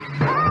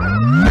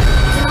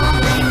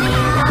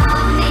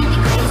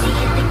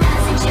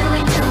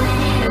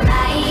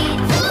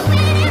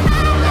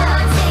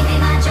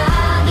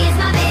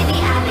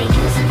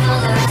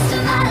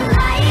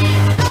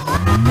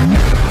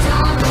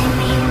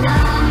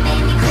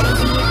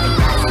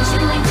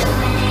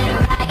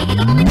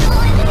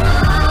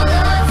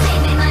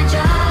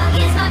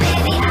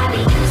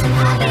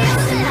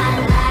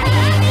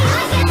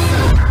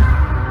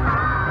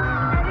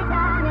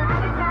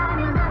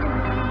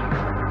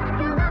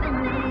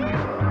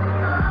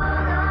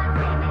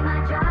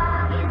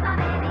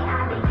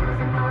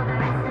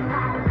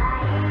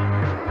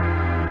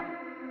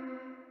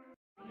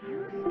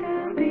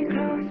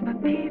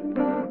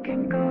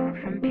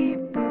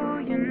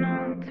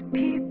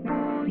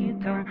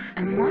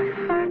what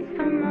hurts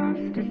the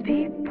most is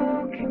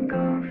people can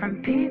go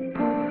from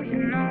people you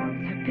know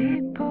to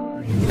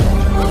people you know.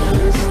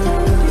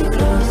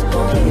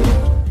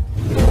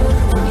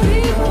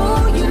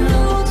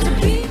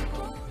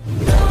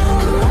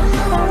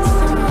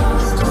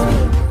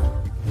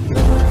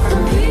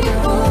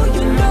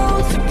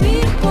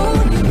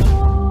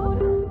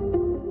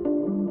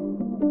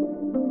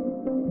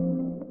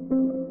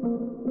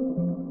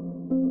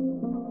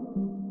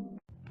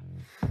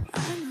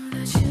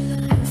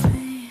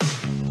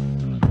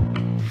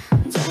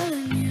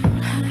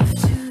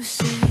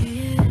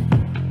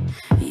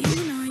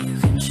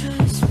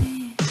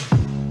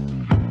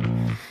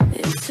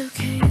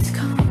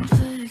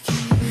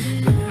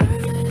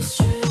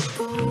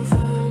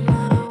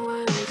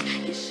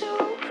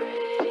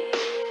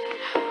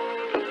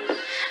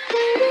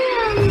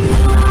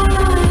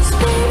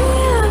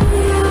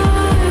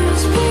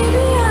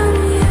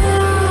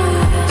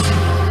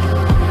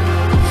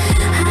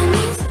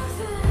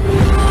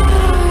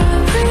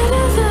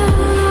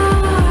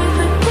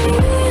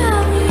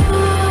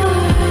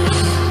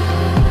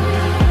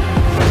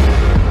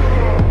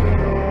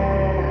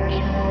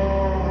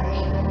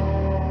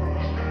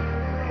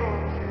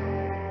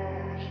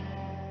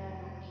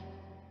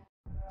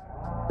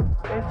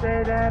 They say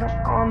that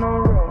I'm on the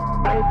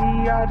road,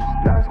 maybe I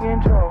just lost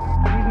control.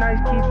 These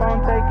nights keep on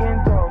taking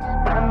tolls.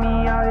 Find me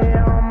out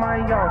here on my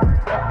own,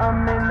 but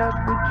I'm in up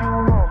with you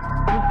home.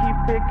 You keep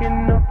picking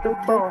up the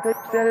phone,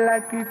 feel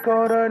like you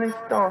colder than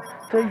stone,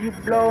 till you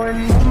blowing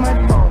up my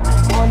phone.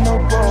 On the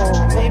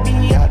road, maybe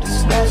I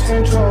just lost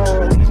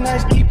control. These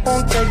nights keep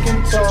on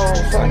taking tolls.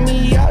 Find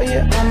me out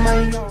here on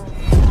my own.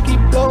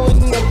 Keep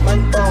blowing up my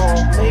phone.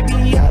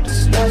 Maybe I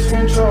just lost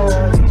control.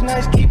 These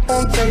nights keep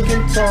on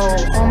taking toll.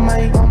 On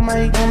my own.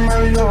 They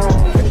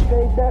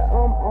say that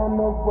I'm on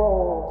the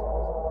road.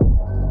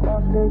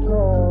 Lost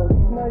control.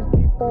 These nights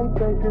keep on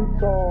taking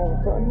toll.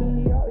 Find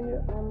me out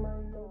here on my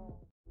own.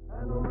 I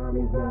know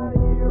mommy's not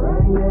here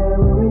right now,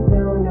 and we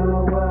don't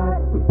know why.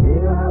 We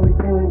feel how we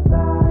feel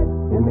inside.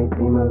 It may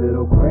seem a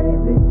little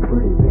crazy,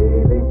 pretty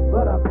baby,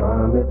 but I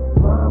promise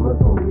mama's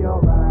gonna be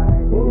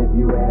alright. And if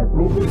you ask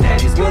me,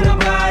 Daddy's gonna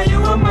buy you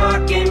a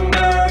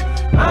mockingbird.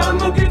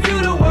 I'ma give you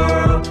the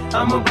world.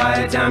 I'ma buy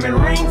a diamond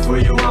ring for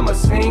you. I'ma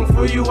sing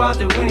for you. I'll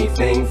do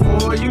anything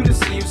for you to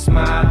see you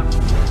smile.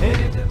 And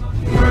if the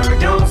bird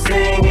don't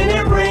sing and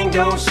that ring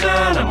don't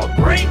shine, I'ma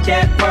break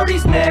that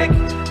birdie's neck.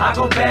 I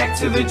go back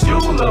to the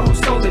jeweler who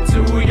sold it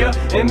to you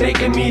and make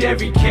him eat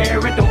every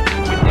carat. Don't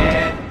f with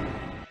that.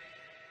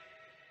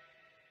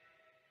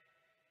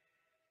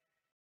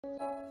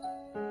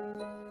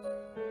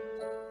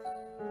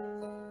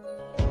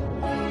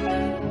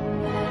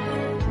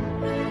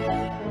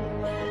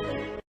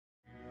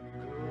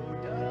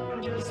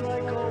 Just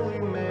like Holy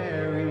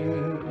Mary,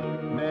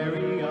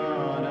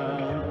 Mariana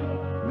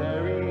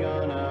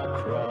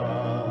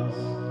cross.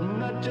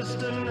 Not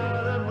just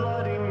another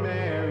Bloody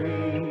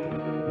Mary,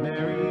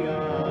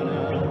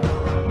 Mariana.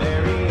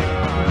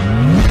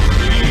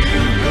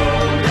 You go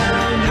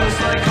down just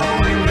like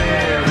Holy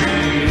Mary,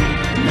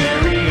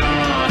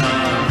 Mariana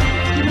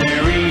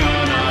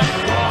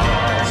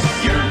cross.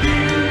 Your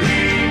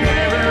beauty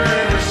never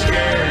ever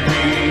scared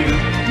me,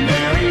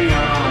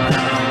 Mariana.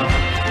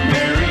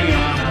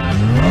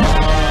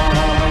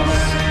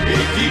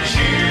 If you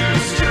choose